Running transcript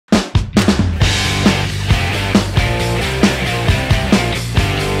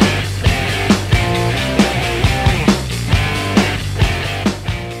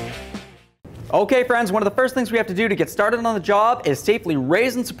Okay friends, one of the first things we have to do to get started on the job is safely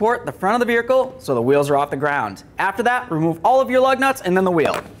raise and support the front of the vehicle so the wheels are off the ground. After that, remove all of your lug nuts and then the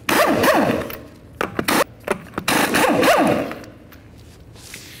wheel.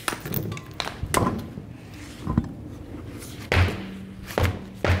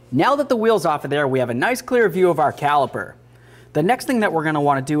 Now that the wheel's off of there, we have a nice clear view of our caliper. The next thing that we're going to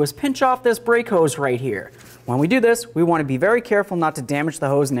want to do is pinch off this brake hose right here. When we do this, we want to be very careful not to damage the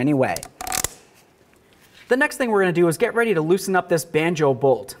hose in any way. The next thing we're going to do is get ready to loosen up this banjo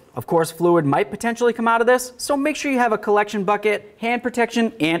bolt. Of course, fluid might potentially come out of this, so make sure you have a collection bucket, hand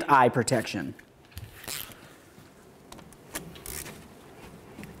protection, and eye protection.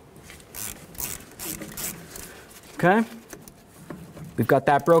 Okay, we've got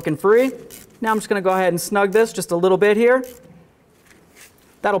that broken free. Now I'm just going to go ahead and snug this just a little bit here.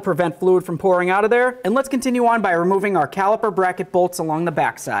 That'll prevent fluid from pouring out of there. And let's continue on by removing our caliper bracket bolts along the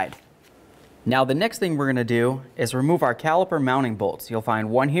backside. Now the next thing we're going to do is remove our caliper mounting bolts. You'll find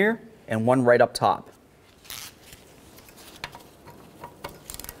one here and one right up top.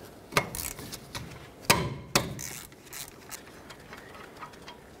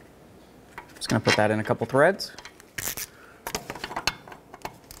 Just going to put that in a couple threads.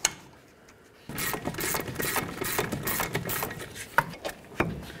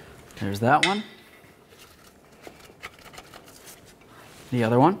 There's that one. The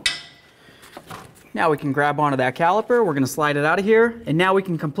other one. Now we can grab onto that caliper, we're going to slide it out of here, and now we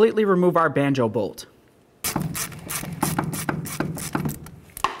can completely remove our banjo bolt.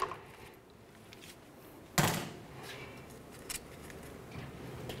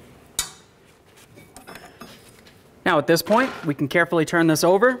 Now at this point, we can carefully turn this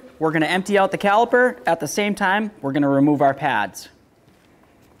over. We're going to empty out the caliper. At the same time, we're going to remove our pads.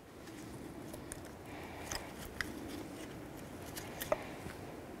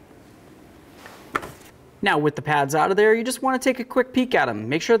 Now with the pads out of there, you just want to take a quick peek at them.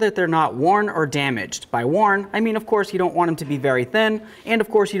 Make sure that they're not worn or damaged. By worn, I mean of course you don't want them to be very thin, and of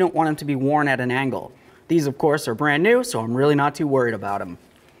course you don't want them to be worn at an angle. These of course are brand new, so I'm really not too worried about them.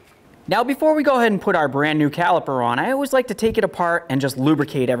 Now before we go ahead and put our brand new caliper on, I always like to take it apart and just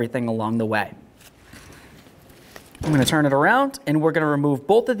lubricate everything along the way. I'm going to turn it around and we're going to remove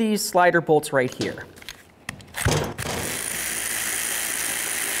both of these slider bolts right here.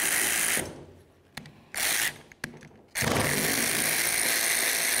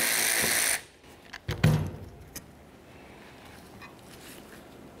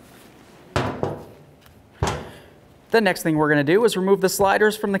 The next thing we're going to do is remove the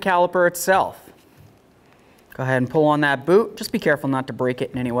sliders from the caliper itself. Go ahead and pull on that boot. Just be careful not to break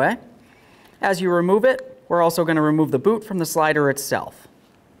it in any way. As you remove it, we're also going to remove the boot from the slider itself.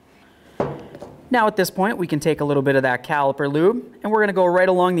 Now at this point, we can take a little bit of that caliper lube, and we're going to go right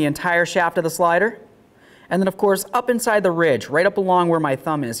along the entire shaft of the slider. And then of course, up inside the ridge, right up along where my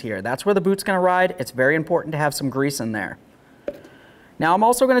thumb is here. That's where the boot's going to ride. It's very important to have some grease in there. Now I'm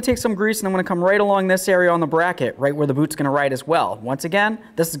also going to take some grease and I'm going to come right along this area on the bracket, right where the boot's going to ride as well. Once again,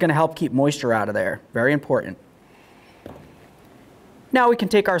 this is going to help keep moisture out of there. Very important. Now we can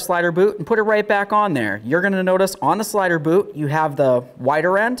take our slider boot and put it right back on there. You're going to notice on the slider boot, you have the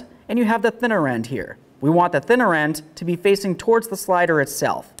wider end and you have the thinner end here. We want the thinner end to be facing towards the slider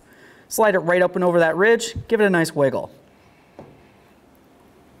itself. Slide it right up and over that ridge, give it a nice wiggle. A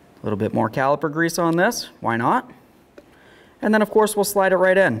little bit more caliper grease on this, why not? And then of course we'll slide it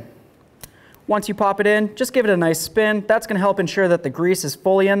right in. Once you pop it in, just give it a nice spin. That's going to help ensure that the grease is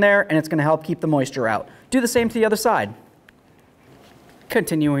fully in there and it's going to help keep the moisture out. Do the same to the other side.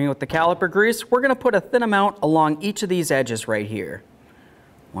 Continuing with the caliper grease, we're going to put a thin amount along each of these edges right here.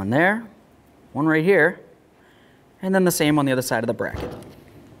 One there, one right here, and then the same on the other side of the bracket.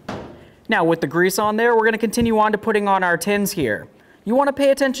 Now with the grease on there, we're going to continue on to putting on our tins here. You want to pay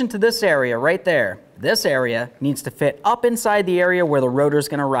attention to this area right there. This area needs to fit up inside the area where the rotor is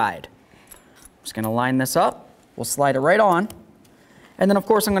going to ride. I'm just going to line this up. We'll slide it right on. And then of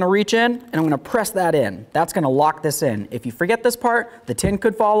course I'm going to reach in and I'm going to press that in. That's going to lock this in. If you forget this part, the tin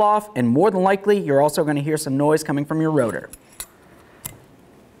could fall off, and more than likely you're also going to hear some noise coming from your rotor.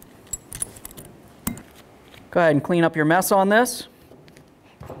 Go ahead and clean up your mess on this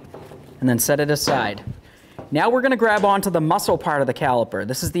and then set it aside. Now we're going to grab onto the muscle part of the caliper.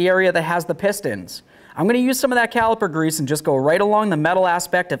 This is the area that has the pistons. I'm going to use some of that caliper grease and just go right along the metal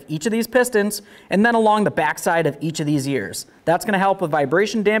aspect of each of these pistons and then along the backside of each of these ears. That's going to help with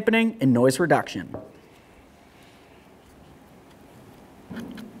vibration dampening and noise reduction.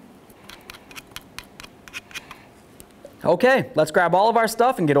 Okay, let's grab all of our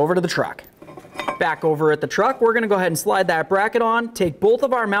stuff and get over to the truck. Back over at the truck, we're going to go ahead and slide that bracket on, take both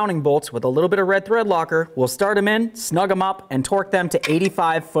of our mounting bolts with a little bit of red thread locker, we'll start them in, snug them up, and torque them to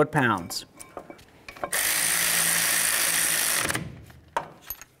 85 foot-pounds.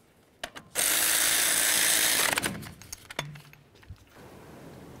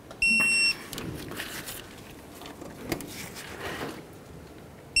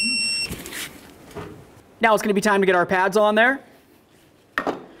 Now it's going to be time to get our pads on there.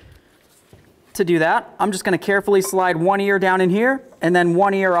 To do that, I'm just going to carefully slide one ear down in here and then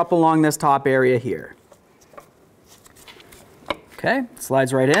one ear up along this top area here. Okay,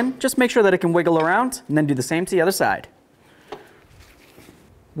 slides right in. Just make sure that it can wiggle around and then do the same to the other side.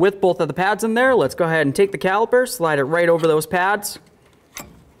 With both of the pads in there, let's go ahead and take the caliper, slide it right over those pads.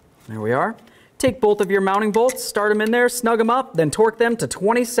 There we are. Take both of your mounting bolts, start them in there, snug them up, then torque them to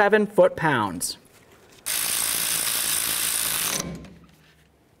 27 foot-pounds.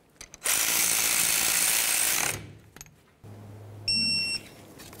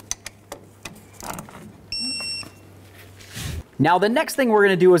 Now the next thing we're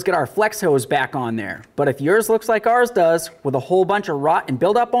going to do is get our flex hose back on there. But if yours looks like ours does, with a whole bunch of rot and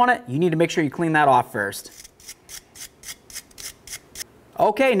buildup on it, you need to make sure you clean that off first.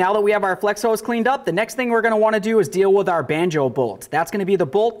 Okay, now that we have our flex hose cleaned up, the next thing we're going to want to do is deal with our banjo bolt. That's going to be the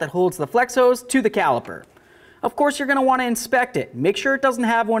bolt that holds the flex hose to the caliper. Of course, you're going to want to inspect it. Make sure it doesn't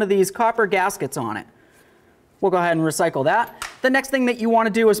have one of these copper gaskets on it. We'll go ahead and recycle that. The next thing that you want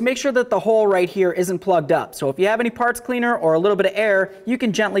to do is make sure that the hole right here isn't plugged up. So if you have any parts cleaner or a little bit of air, you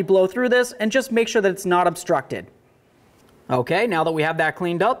can gently blow through this and just make sure that it's not obstructed. Okay, now that we have that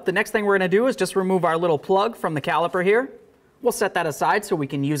cleaned up, the next thing we're going to do is just remove our little plug from the caliper here. We'll set that aside so we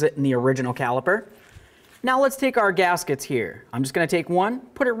can use it in the original caliper. Now let's take our gaskets here. I'm just going to take one,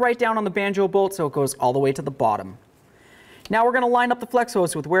 put it right down on the banjo bolt so it goes all the way to the bottom. Now we're going to line up the flex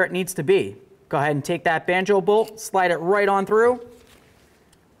hose with where it needs to be. Go ahead and take that banjo bolt, slide it right on through.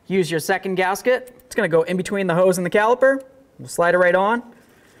 Use your second gasket. It's going to go in between the hose and the caliper. We'll slide it right on.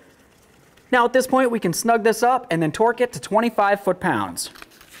 Now at this point we can snug this up and then torque it to 25 foot-pounds.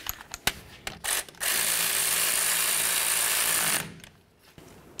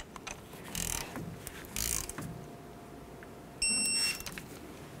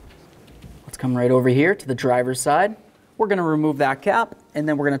 Let's come right over here to the driver's side. We're going to remove that cap, and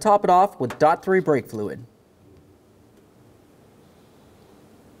then we're going to top it off with .3 brake fluid.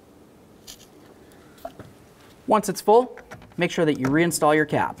 Once it's full, make sure that you reinstall your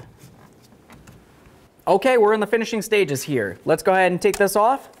cap. Okay, we're in the finishing stages here. Let's go ahead and take this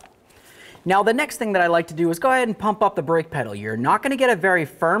off. Now the next thing that I like to do is go ahead and pump up the brake pedal. You're not going to get a very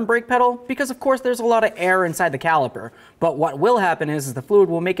firm brake pedal because of course there's a lot of air inside the caliper. But what will happen is the fluid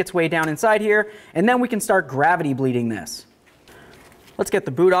will make its way down inside here and then we can start gravity bleeding this. Let's get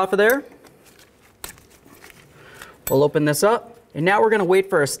the boot off of there. We'll open this up and now we're going to wait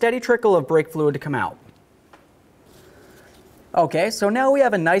for a steady trickle of brake fluid to come out. Okay, so now we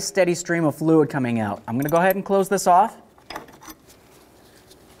have a nice steady stream of fluid coming out. I'm going to go ahead and close this off.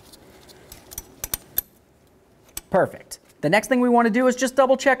 Perfect. The next thing we want to do is just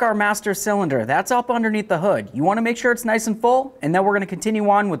double check our master cylinder. That's up underneath the hood. You want to make sure it's nice and full, and then we're going to continue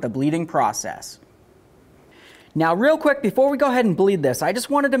on with the bleeding process. Now real quick, before we go ahead and bleed this, I just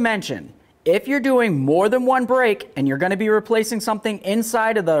wanted to mention, if you're doing more than one brake and you're going to be replacing something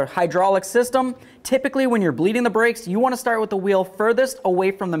inside of the hydraulic system, typically when you're bleeding the brakes, you want to start with the wheel furthest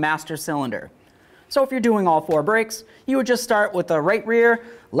away from the master cylinder. So if you're doing all 4 brakes, you would just start with the right rear,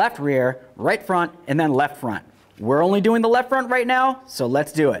 right front, and then left front. We're only doing the left front right now, so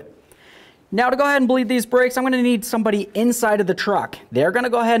let's do it. Now to go ahead and bleed these brakes, I'm going to need somebody inside of the truck. They're going to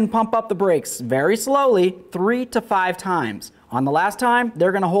go ahead and pump up the brakes very slowly, 3 to 5 times. On the last time,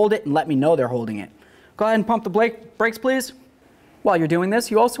 they're going to hold it and let me know they're holding it. Go ahead and pump the brakes, please. While you're doing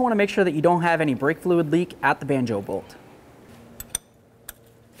this, you also want to make sure that you don't have any brake fluid leak at the banjo bolt.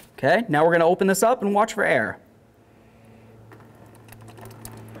 Okay, now we're going to open this up and watch for air.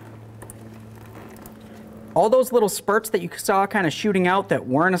 All those little spurts that you saw kind of shooting out that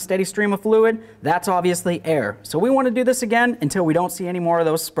weren't a steady stream of fluid, that's obviously air. So we want to do this again until we don't see any more of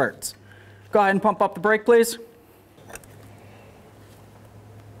those spurts. Go ahead and pump up the brake, please.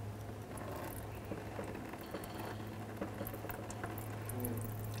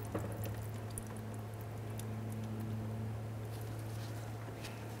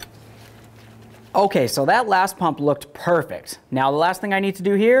 Okay, so that last pump looked perfect. Now the last thing I need to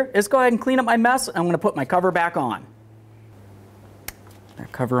do here is go ahead and clean up my mess. I'm going to put my cover back on.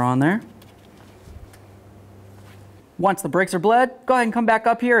 That cover on there. Once the brakes are bled, go ahead and come back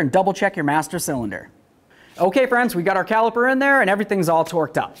up here and double check your master cylinder. Okay friends, we got our caliper in there and everything's all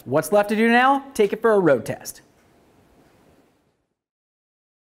torqued up. What's left to do now? Take it for a road test.